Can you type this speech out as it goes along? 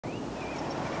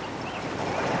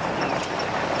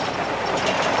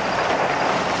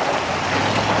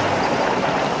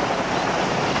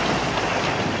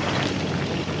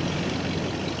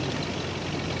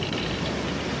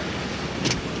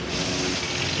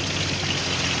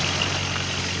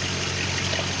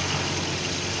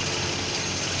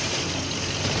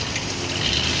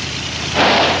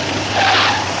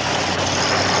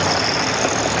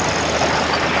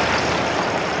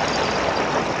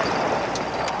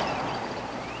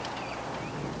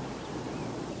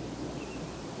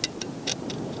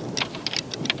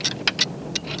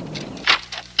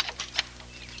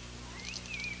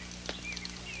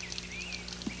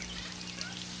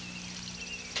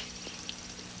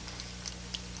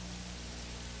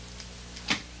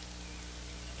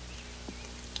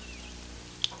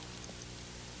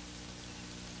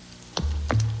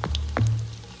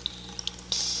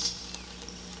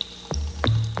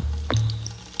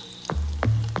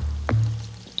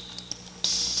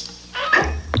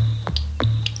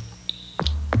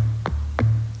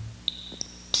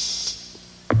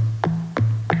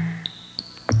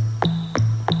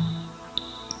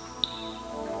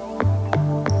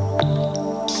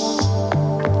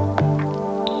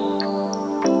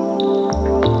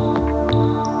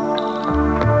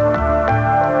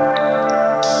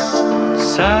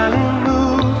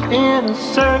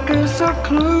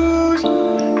clues.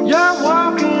 You're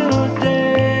walking a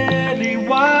deadly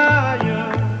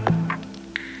wire.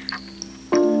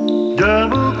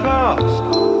 Double cross,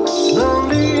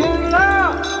 lonely and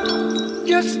lost.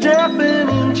 You're stepping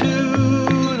into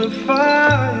the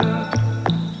fire.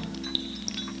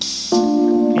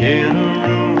 In a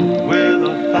room with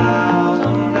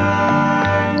 1,000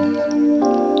 eyes,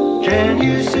 can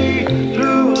you see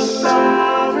through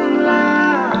 1,000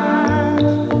 lies?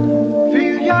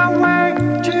 Feel your way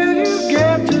till you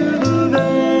get to the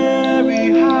very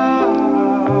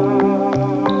heart.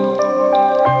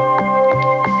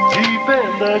 Deep in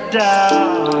the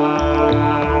dark.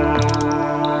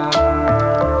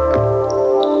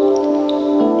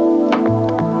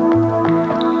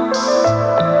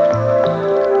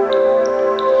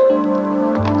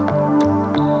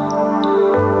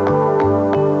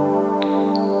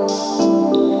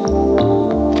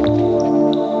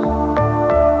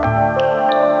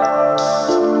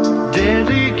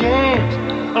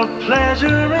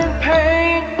 Pleasure and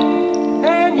pain,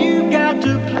 and you got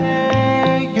to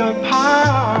play your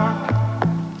part.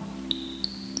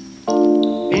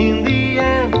 In the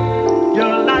end,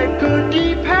 your life could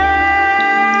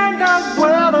depend on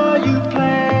whether you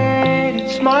played it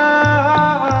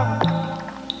smart.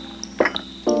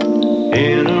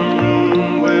 In a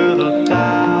room with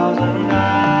 1,000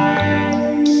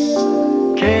 eyes,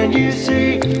 can you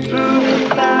see through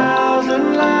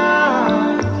 1,000 lies?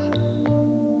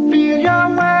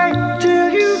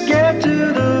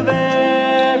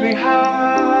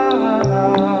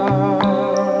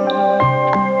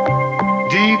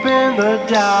 Deep in the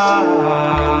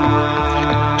dark.